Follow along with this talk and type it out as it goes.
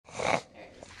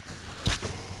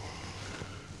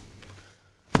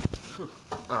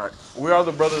All right. We are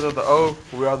the brothers of the O.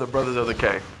 We are the brothers of the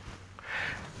K.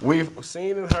 We've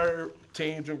seen and heard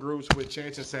teams and groups with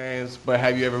chants and sayings, but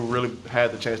have you ever really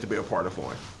had the chance to be a part of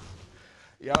one?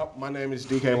 Y'all, my name is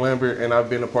DK Lambert, and I've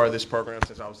been a part of this program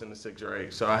since I was in the sixth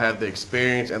grade. So I have the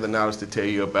experience and the knowledge to tell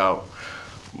you about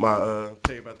the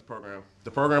program.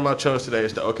 The program I chose today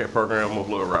is the OK program of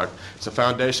Little Rock. It's a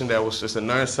foundation that was just a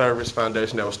non-service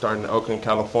foundation that was started in Oakland,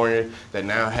 California, that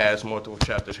now has multiple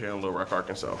chapters here in Little Rock,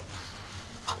 Arkansas.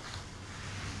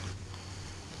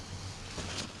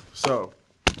 So,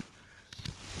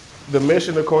 the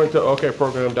mission, according to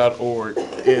okprogram.org,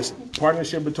 is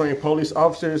partnership between police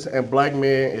officers and black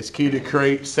men is key to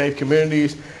create safe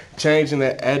communities, changing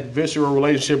the visceral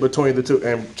relationship between the two,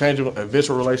 and changing a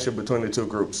visceral relationship between the two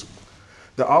groups.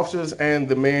 The officers and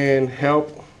the men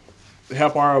help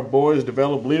our boys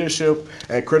develop leadership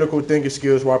and critical thinking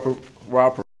skills while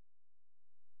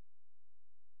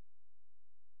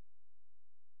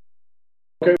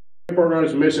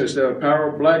program's mission is to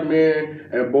empower black men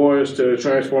and boys to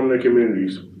transform their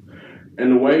communities.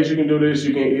 And the ways you can do this,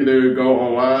 you can either go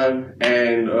online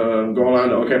and go online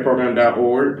to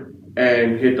okprogram.org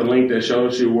and hit the link that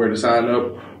shows you where to sign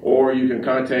up, or you can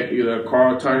contact either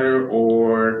Carl Turner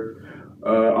or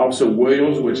Officer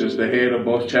Williams, which is the head of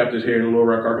both chapters here in Little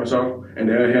Rock, Arkansas, and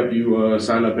they'll help you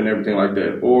sign up and everything like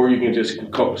that. Or you can just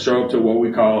show up to what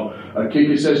we call a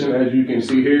Kiki session, as you can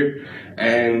see here,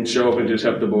 and show up and just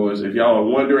help the boys. If y'all are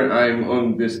wondering, I'm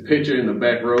on this picture in the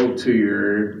back row to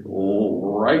your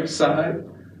right side.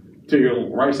 To your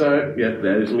right side, yeah,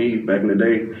 that is me back in the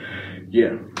day.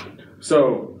 Yeah.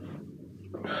 So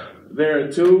there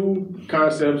are two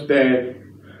concepts that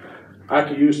I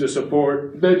can use to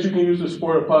support, that you can use to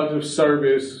support a positive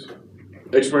service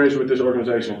experience with this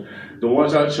organization. The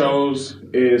ones I chose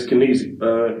is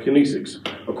kinesics.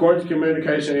 According to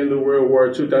Communication in the Real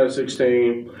World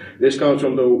 2016, this comes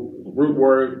from the root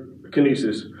word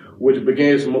kinesis, which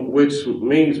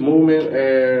means movement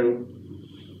and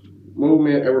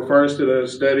refers to the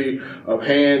study of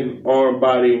hand, arm,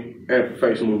 body, and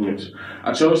face movements.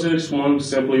 I chose this one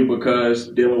simply because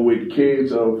dealing with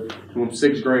kids from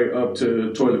sixth grade up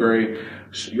to 12th grade,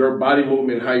 your body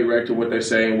movement, how you react to what they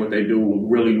say and what they do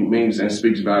really means and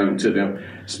speaks volume to them.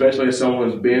 Especially if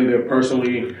someone's been there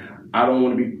personally, I don't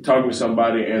want to be talking to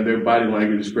somebody and their body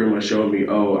language is pretty much showing me,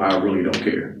 oh, I really don't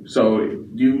care. So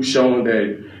you showing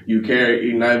that you care,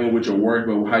 not even with your work,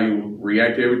 but how you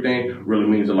react to everything really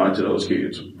means a lot to those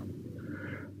kids.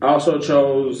 I also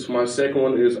chose, my second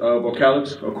one is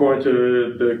vocalics. According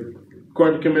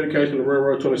to Communication in the Real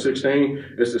World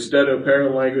 2016, it's the study of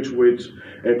paralanguage, which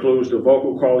includes the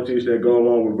vocal qualities that go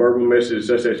along with verbal messages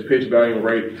such as pitch, volume,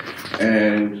 rate,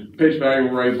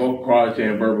 vocal quality,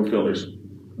 and verbal fillers.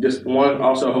 This one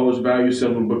also holds value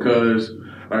simply because,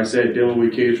 like I said, dealing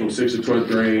with kids from 6th to 12th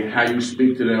grade, how you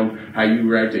speak to them, how you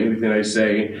react to anything they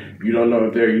say, you don't know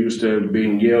if they're used to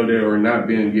being yelled at or not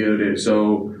being yelled at.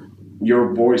 So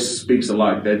your voice speaks a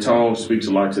lot. That tone speaks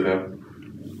a lot to them.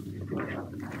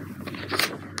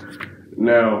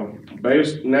 Now, how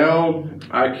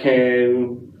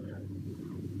can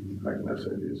I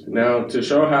say this? Now, to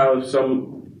show how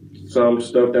some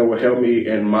stuff that will help me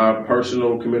in my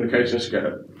personal communication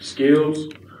skills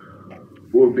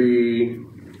would be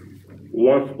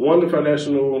one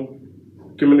foundational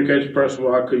communication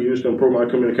principle I could use to improve my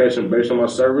communication based on my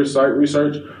service site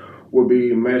research would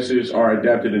be messages are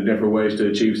adapted in different ways to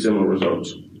achieve similar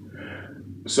results.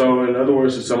 So in other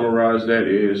words, to summarize that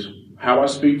is how I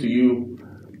speak to you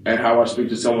and how I speak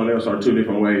to someone else are two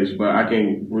different ways, but I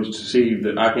can achieve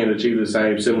the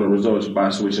same similar results by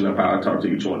switching up how I talk to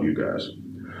each one of you guys.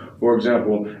 For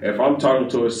example, if I'm talking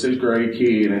to a 6th grade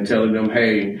kid and telling them,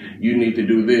 hey, you need to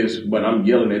do this, but I'm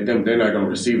yelling at them, they're not going to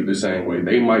receive it the same way.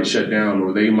 They might shut down,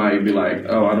 or they might be like,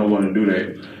 oh, I don't want to do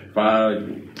that. If I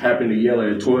happen to yell at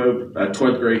a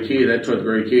 12th grade kid, that 12th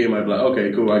grade kid might be like,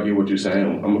 okay, cool, I get what you're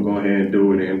saying. I'm going to go ahead and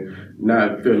do it and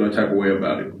not feel no type of way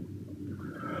about it.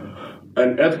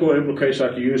 An ethical implication I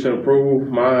could use to improve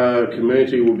my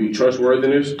community would be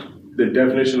trustworthiness. The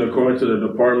definition, according to the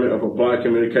Department of Applied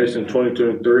Communication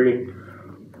 2023,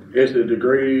 is the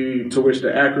degree to which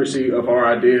the accuracy of our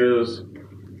ideas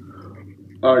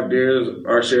are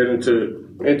shared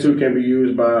into can be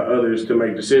used by others to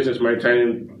make decisions,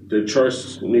 maintaining the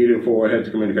trust needed for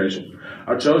effective communication.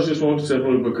 I chose this one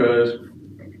simply because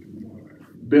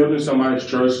building somebody's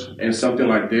trust in something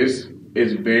like this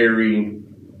is very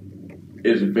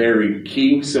is very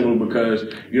key, simply because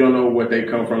you don't know what they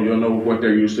come from, you don't know what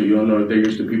they're used to, you don't know if they're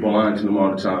used to people lying to them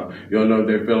all the time, you don't know if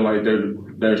they're feeling like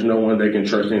there's no one they can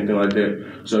trust, anything like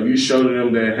that. So if you show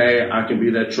them that, hey, I can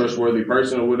be that trustworthy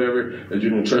person or whatever, that you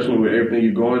can trust me with everything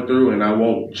you're going through and I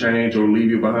won't change or leave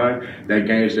you behind, that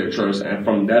gains their trust. And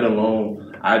from that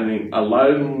alone, I mean, a lot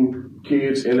of them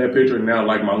kids in that picture now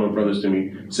like my little brothers to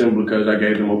me, simply because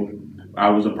I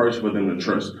was a person for them to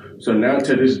trust. So now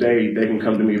to this day, they can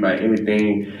come to me about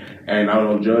anything and I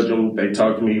don't judge them. They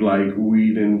talk to me like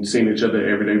we done seen each other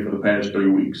every day for the past 3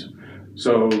 weeks.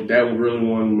 So that really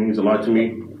one means a lot to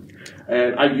me.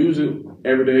 And I use it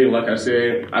every day. Like I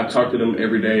said, I talk to them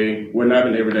every day. Well, not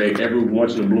even every day, every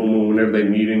once in a blue moon, whenever they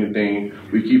need anything.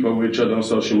 We keep up with each other on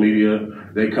social media.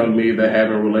 They come to me, they're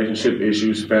having relationship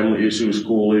issues, family issues,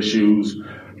 school issues,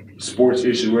 sports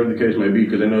issues, whatever the case may be,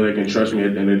 because they know they can trust me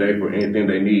at the end of the day for anything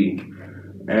they need.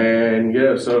 And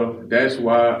yeah, so that's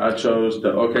why I chose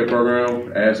the OK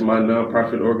program as my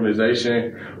nonprofit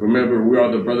organization. Remember, we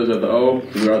are the brothers of the O,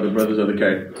 we are the brothers of the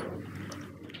K.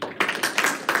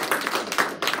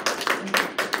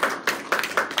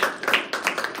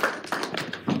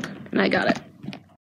 And I got it.